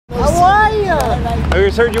I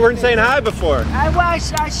just heard you weren't saying hi before. I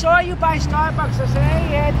saw you by Starbucks. I said,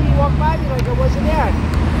 hey, Andy, you walked by me like I wasn't there.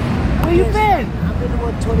 Where you been? I've been to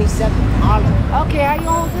 127 Harlem. Okay, how you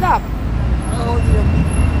hold it up? I'm holding up,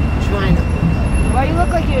 trying to hold up. Well, you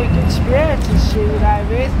look like you're a good spirit and shit, you know what I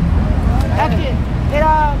mean?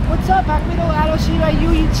 What's up? How come I don't see you at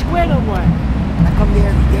Union Square no more? I come there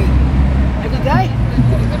every day. Every day?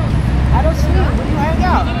 I don't see you. Where do you hang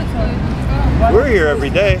out? We're here every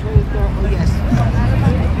day. Oh, yes.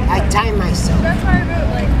 I time myself.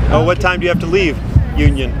 Oh, what time do you have to leave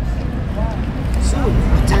Union? Soon.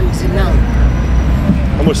 What time is it now?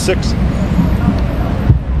 Almost 6.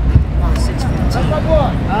 Around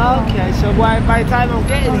 6:15. Okay, so by the time I'm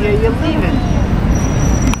getting here, you're leaving.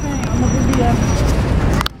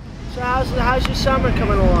 So how's your summer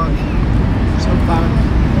coming along? So far,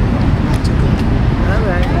 not too good.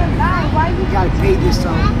 Alright. Why you gotta pay this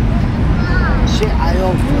shit I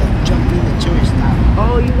owe for jumping the turnstile.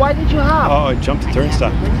 Oh, why did you hop? Oh, I jumped the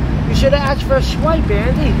turnstile. You should have asked for a swipe,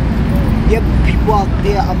 Andy. Yeah, but people out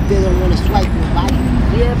there don't want to swipe nobody.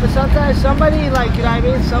 Yeah, but sometimes somebody, like, you know what I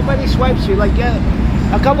mean? Somebody swipes you. Like, yeah,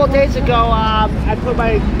 a couple of days ago, I put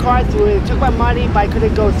my card through it. It took my money, but I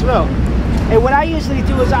couldn't go through. And what I usually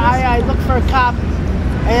do is I look for a cop,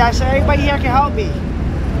 and I say, anybody here can help me.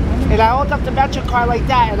 And I hold up the Metro card like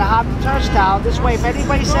that, and I hop the turnstile. This way, if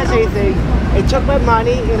anybody says anything, it took my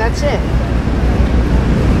money, and that's it.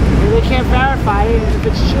 And they can't verify it if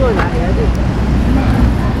it's true or not, Andy.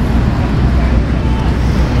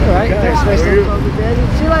 All right, thanks, nice to talk with Andy.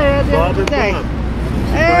 See you later, Andy. Have a good day.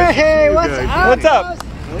 Hey, what's up? What's up?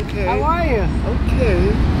 Okay. How are you?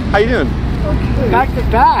 Okay. How you doing? Okay. Back to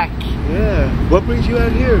back. Yeah. What brings you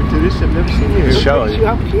out here to this? I've never seen you. Show. You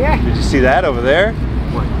up here? Did you see that over there?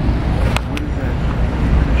 What?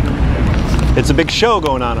 It's a big show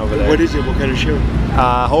going on over there. What is it? What kind of show?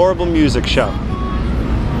 Horrible music show.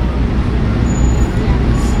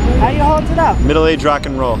 How you hold it up? Middle-aged rock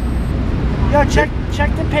and roll. Yo, check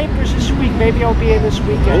the papers this week. Maybe I'll be in this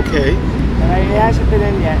weekend. Okay. It hasn't been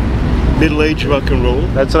in yet. Middle-aged rock and roll.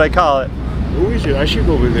 That's what I call it. Who is it? I should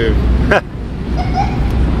go over there.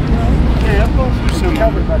 Yeah, I'm going through some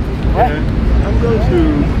cover, but what? I'm going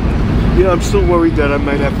through. You know, I'm still worried that I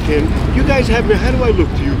might have kin. You guys have me. How do I look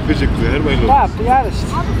to you physically? How do I look? Bob, be honest.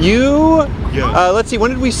 You? Yeah. Let's see.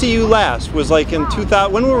 When did we see you last? Was like in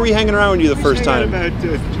 2000. When were we hanging around with you the first time? About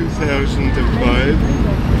 2005.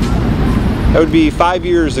 That would be 5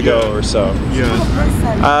 years ago or so.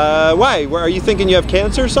 Yeah. Why? Are you thinking you have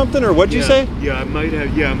cancer or something, or what'd you say? Yeah, I might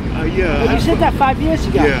have. Yeah. But you said that 5 years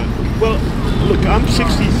ago. Yeah. Well, look, I'm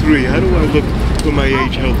 63. How do I look for my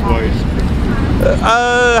age, health-wise?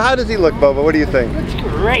 How does he look, Boba? What do you think? That's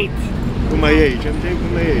great. For my age, I'm saying for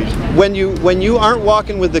my age. When you aren't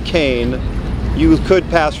walking with the cane, you could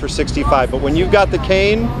pass for 65. But when you've got the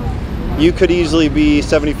cane, you could easily be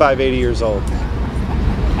 75, 80 years old.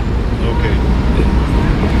 Okay.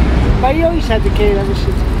 But you always had the cane ever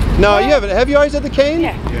since. No, you haven't. Have you always had the cane?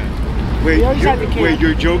 Yeah. Yeah. Wait, You always had the cane. wait,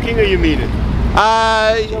 you're joking or you mean it?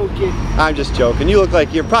 Joking. I'm just joking. You look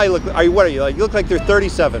like you're probably look. What are you like? You look like you're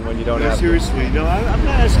 37 when you don't No, have. seriously. No, I'm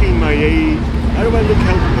not asking my age. How do I look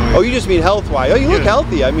health-wise? Oh, you just mean health-wise. Oh, you look Yeah.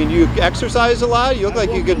 healthy. I mean, you exercise a lot. You look like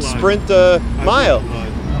you walk could a lot. sprint a mile. I walk a lot.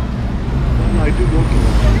 No, I do walk a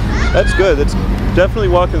lot. That's good. That's definitely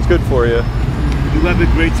walking's good for you. You have a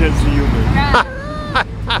great sense of humor.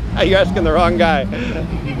 You're asking the wrong guy.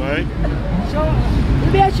 Right? So,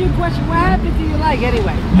 let me ask you a question. What happened to your leg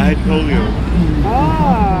anyway? I had polio.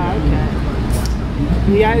 Oh, okay.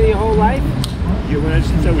 You had it your whole life? Yeah,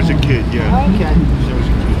 since I was a kid, yeah. Okay. Since I was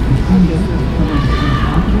a kid.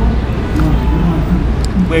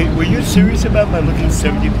 Wait, were you serious about my looking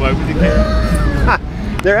 75 with the kid?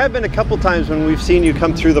 There have been a couple times when we've seen you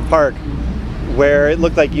come through the park where it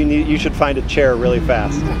looked like you should find a chair really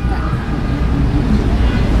fast.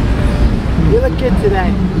 You look good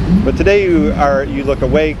today. But today you look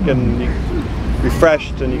awake and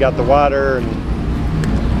refreshed, and you got the water and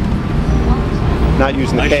not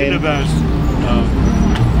using the cane. I should have asked.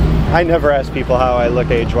 I never ask people how I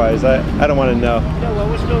look age-wise. I don't want to know. No, I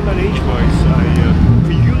wasn't talking about age-wise.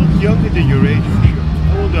 You look younger than your age, for sure.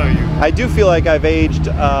 How old are you? I do feel like I've aged.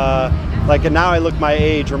 Like now I look my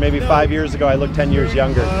age, or maybe 5 years ago I looked 10 years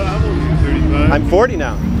younger. How old are you? 35? I'm 40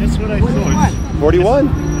 now. That's what I thought. 41.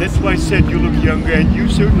 That's why I said you look younger, and you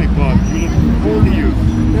certainly, Bob. You look. How old are you?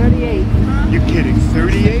 38. You're kidding.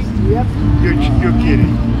 38? Yep. You're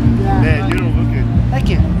kidding. Yeah. Man, you don't look it. Thank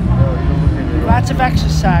you. Lots of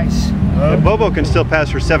exercise. And Bobo can still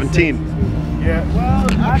pass for 17. Yeah. Well,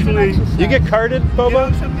 actually, You get carded, Bobo?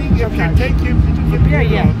 you know something. If you took your Yeah, beard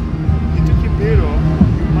yeah. off, you took your beard off, you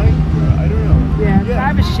might. I don't know.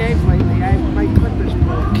 shape lately. My clippers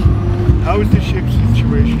broke. How is the ship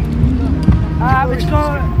situation?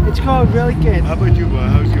 It's going really good. How about you,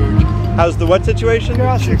 how's your How's the what situation?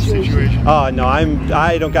 Girl ship situation? Oh no,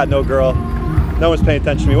 I don't got no girl. No one's paying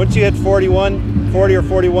attention to me. Once you hit 40 or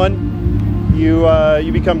 41,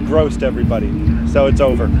 you become gross to everybody. So it's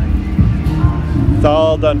over. It's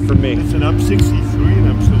all done for me. Listen, I'm 63 and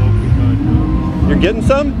I'm still open. You're getting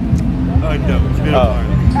some? No, it's been a while.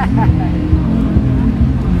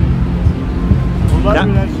 Now,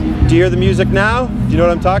 do you hear the music now? Do you know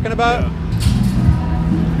what I'm talking about? Yeah.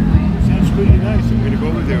 Sounds pretty nice. I'm going to go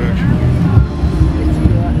over there actually.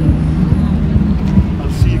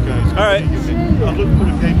 I'll see you guys. All right. I'll look for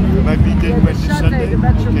the paper. It might be dead Wednesday, Sunday. The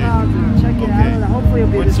Metropolitan. Check it out. Hopefully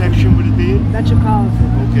it'll be What this section would it be in?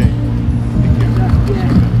 Metropolitan. Okay. Thank you.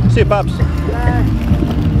 Yeah. See you, Pops.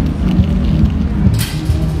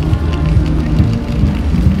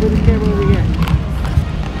 Put the camera over here.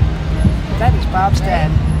 That is Bob's dad.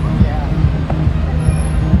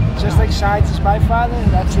 Yeah. Just like Sides is my father,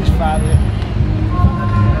 that's his father.